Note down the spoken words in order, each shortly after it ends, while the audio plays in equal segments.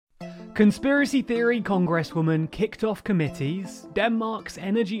Conspiracy theory congresswoman kicked off committees, Denmark's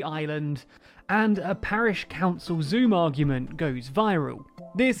energy island, and a parish council Zoom argument goes viral.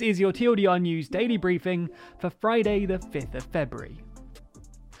 This is your TLDR News daily briefing for Friday the 5th of February.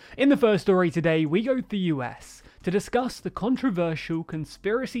 In the first story today, we go to the US to discuss the controversial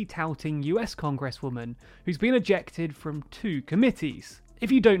conspiracy-touting US congresswoman who's been ejected from 2 committees.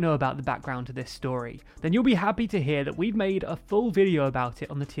 If you don't know about the background to this story, then you'll be happy to hear that we've made a full video about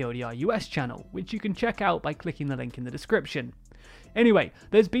it on the TLDR US channel, which you can check out by clicking the link in the description. Anyway,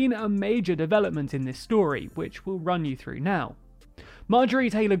 there's been a major development in this story, which we'll run you through now.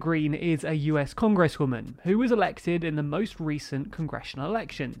 Marjorie Taylor Greene is a US congresswoman who was elected in the most recent congressional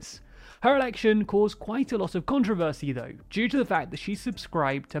elections. Her election caused quite a lot of controversy though, due to the fact that she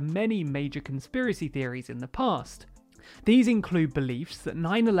subscribed to many major conspiracy theories in the past. These include beliefs that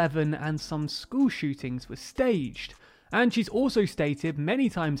 9/11 and some school shootings were staged, and she's also stated many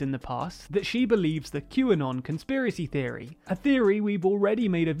times in the past that she believes the QAnon conspiracy theory, a theory we've already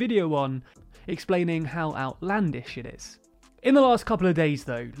made a video on explaining how outlandish it is. In the last couple of days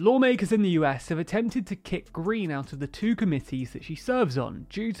though, lawmakers in the US have attempted to kick Greene out of the 2 committees that she serves on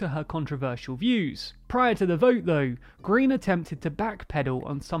due to her controversial views. Prior to the vote though, Greene attempted to backpedal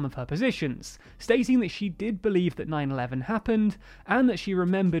on some of her positions, stating that she did believe that 9/11 happened and that she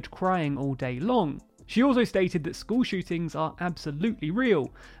remembered crying all day long. She also stated that school shootings are absolutely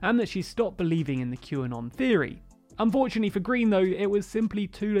real and that she stopped believing in the QAnon theory. Unfortunately for Greene though, it was simply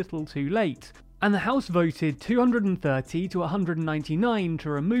too little too late, and the House voted 230 to 199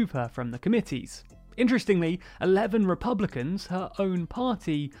 to remove her from the committees. Interestingly, 11 Republicans, her own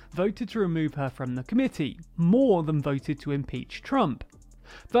party, voted to remove her from the committee, more than voted to impeach Trump.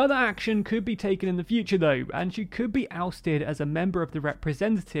 Further action could be taken in the future though, and she could be ousted as a member of the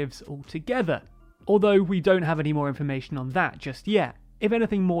representatives altogether. Although we don't have any more information on that just yet. If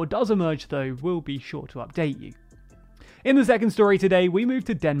anything more does emerge though, we'll be sure to update you. In the second story today, we move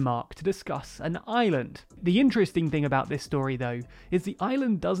to Denmark to discuss an island. The interesting thing about this story though, is the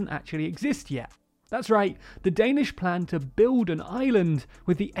island doesn't actually exist yet. That's right, the Danish plan to build an island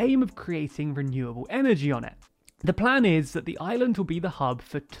with the aim of creating renewable energy on it. The plan is that the island will be the hub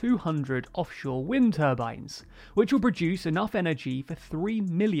for 200 offshore wind turbines, which will produce enough energy for 3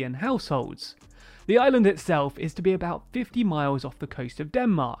 million households. The island itself is to be about 50 miles off the coast of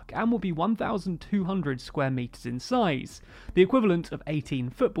Denmark and will be 1,200 square metres in size, the equivalent of 18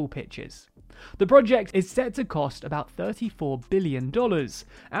 football pitches. The project is set to cost about $34 billion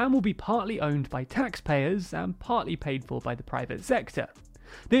and will be partly owned by taxpayers and partly paid for by the private sector.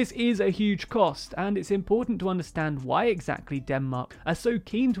 This is a huge cost, and it's important to understand why exactly Denmark are so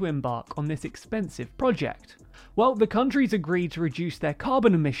keen to embark on this expensive project. Well, the countries agreed to reduce their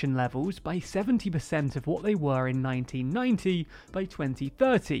carbon emission levels by 70% of what they were in 1990 by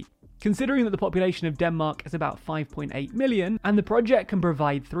 2030. Considering that the population of Denmark is about 5.8 million, and the project can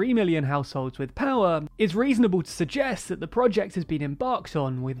provide 3 million households with power, it's reasonable to suggest that the project has been embarked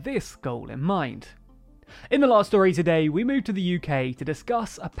on with this goal in mind. In the last story today, we move to the UK to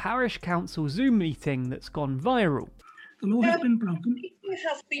discuss a parish council Zoom meeting that's gone viral. The law has been broken. It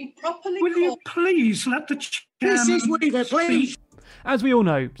has been properly Will you please let the chairman speak? As we all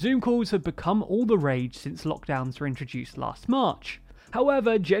know, Zoom calls have become all the rage since lockdowns were introduced last March.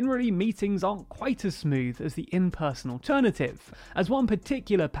 However, generally meetings aren't quite as smooth as the in-person alternative, as one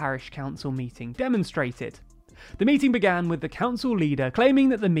particular parish council meeting demonstrated. The meeting began with the council leader claiming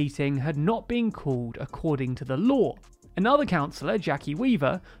that the meeting had not been called according to the law. Another councillor, Jackie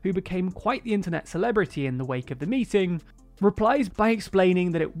Weaver, who became quite the internet celebrity in the wake of the meeting, replies by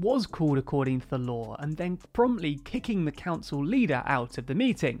explaining that it was called according to the law and then promptly kicking the council leader out of the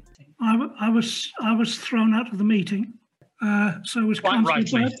meeting. I was thrown out of the meeting. So was Councillor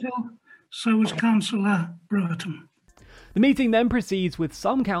Bertil, so was Councillor Brereton. The meeting then proceeds with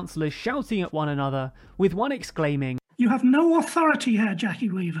some councillors shouting at one another, with one exclaiming, "You have no authority here, Jackie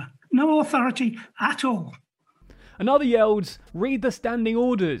Weaver. No authority at all." Another yelled, "Read the standing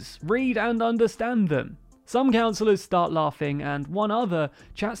orders, read and understand them." Some councillors start laughing and one other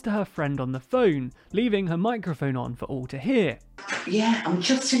chats to her friend on the phone, leaving her microphone on for all to hear. "Yeah, I'm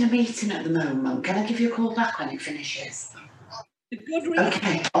just in a meeting at the moment. Can I give you a call back when it finishes?"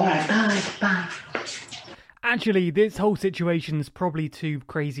 Okay, alright, bye. Actually, this whole situation's probably too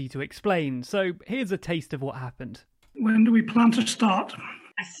crazy to explain, so here's a taste of what happened. When do we plan to start?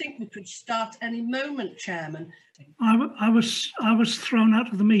 I think we could start any moment, Chairman. I was thrown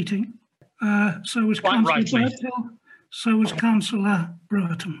out of the meeting. So was Councillor Bertil, so was Councillor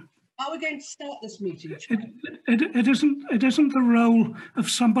Brereton. Are we going to start this meeting? It isn't the role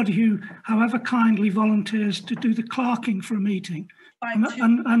of somebody who, however kindly, volunteers to do the clerking for a meeting.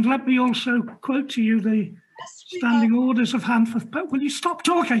 And let me also quote to you the standing orders of Handforth. Will you stop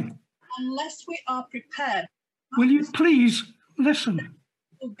talking? Unless we are prepared. Will you please listen?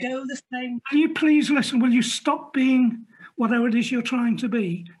 We'll go the same. Will you please listen? Will you stop being whatever it is you're trying to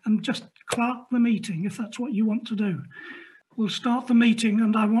be and just clerk the meeting if that's what you want to do? We'll start the meeting,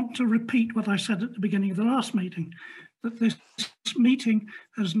 and I want to repeat what I said at the beginning of the last meeting, that this meeting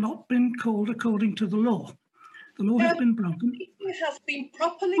has not been called according to the law. The law has been broken. It has been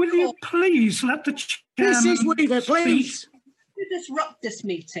properly Will you please let the chairman Mrs. Weaver, please. If you disrupt this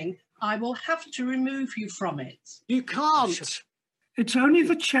meeting, I will have to remove you from it. You can't. It's only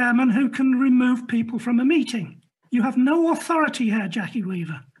the chairman who can remove people from a meeting. You have no authority here, Jackie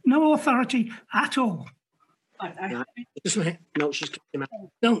Weaver. No authority at all. No, she's kicked him out.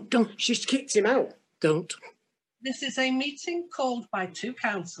 Don't. She's kicked him out. Don't. This is a meeting called by 2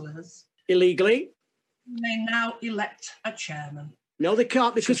 councillors. Illegally? They now elect a chairman. No, they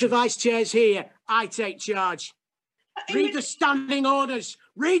can't, because the vice chair's here. I take charge. Read the standing orders.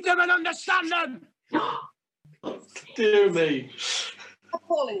 Read them and understand them. Dear me.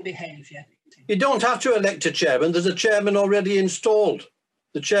 Appalling behaviour. You don't have to elect a chairman. There's a chairman already installed.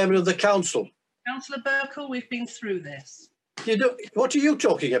 The chairman of the council. Councillor Burkle, we've been through this. What are you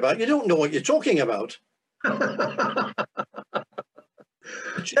talking about? You don't know what you're talking about. The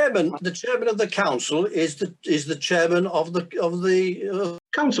chairman of the council is the chairman of the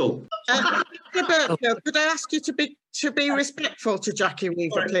council. Burkle, could I ask you to be respectful to Jackie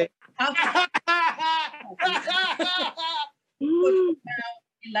Weaver, please?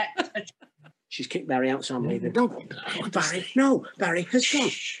 Elect a She's kicked Barry out, so I'm leaving. No, Barry. No, Barry has gone.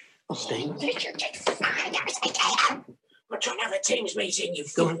 I'll stay. We're trying to have a Teams meeting, you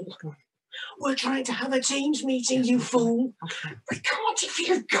fool. We're trying to have a Teams meeting, you fool. We can't if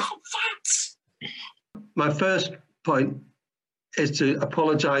you've got that. My first point is to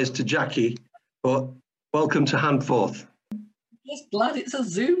apologise to Jackie, but welcome to Handforth. Just glad it's a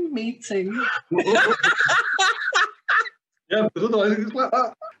Zoom meeting. Yeah, but otherwise it's like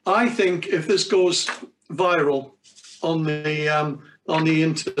that. I think if this goes viral on the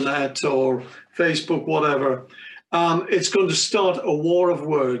internet or Facebook, whatever, it's going to start a war of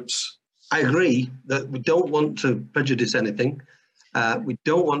words. I agree that we don't want to prejudice anything. We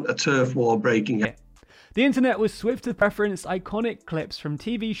don't want a turf war breaking out. The internet was swift to preference iconic clips from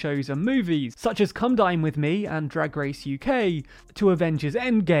TV shows and movies, such as Come Dine With Me and Drag Race UK, to Avengers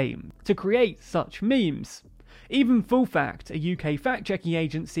Endgame, to create such memes. Even Full Fact, a UK fact-checking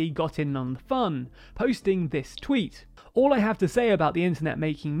agency, got in on the fun, posting this tweet. All I have to say about the internet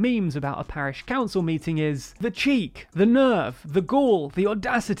making memes about a parish council meeting is the cheek, the nerve, the gall, the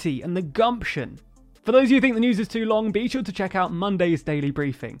audacity, and the gumption. For those of you who think the news is too long, be sure to check out Monday's daily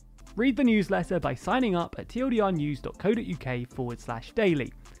briefing. Read the newsletter by signing up at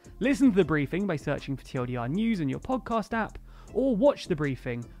tldrnews.co.uk/daily. Listen to the briefing by searching for TLDR News in your podcast app, or watch the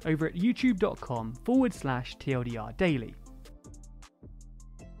briefing over at youtube.com/TLDR Daily.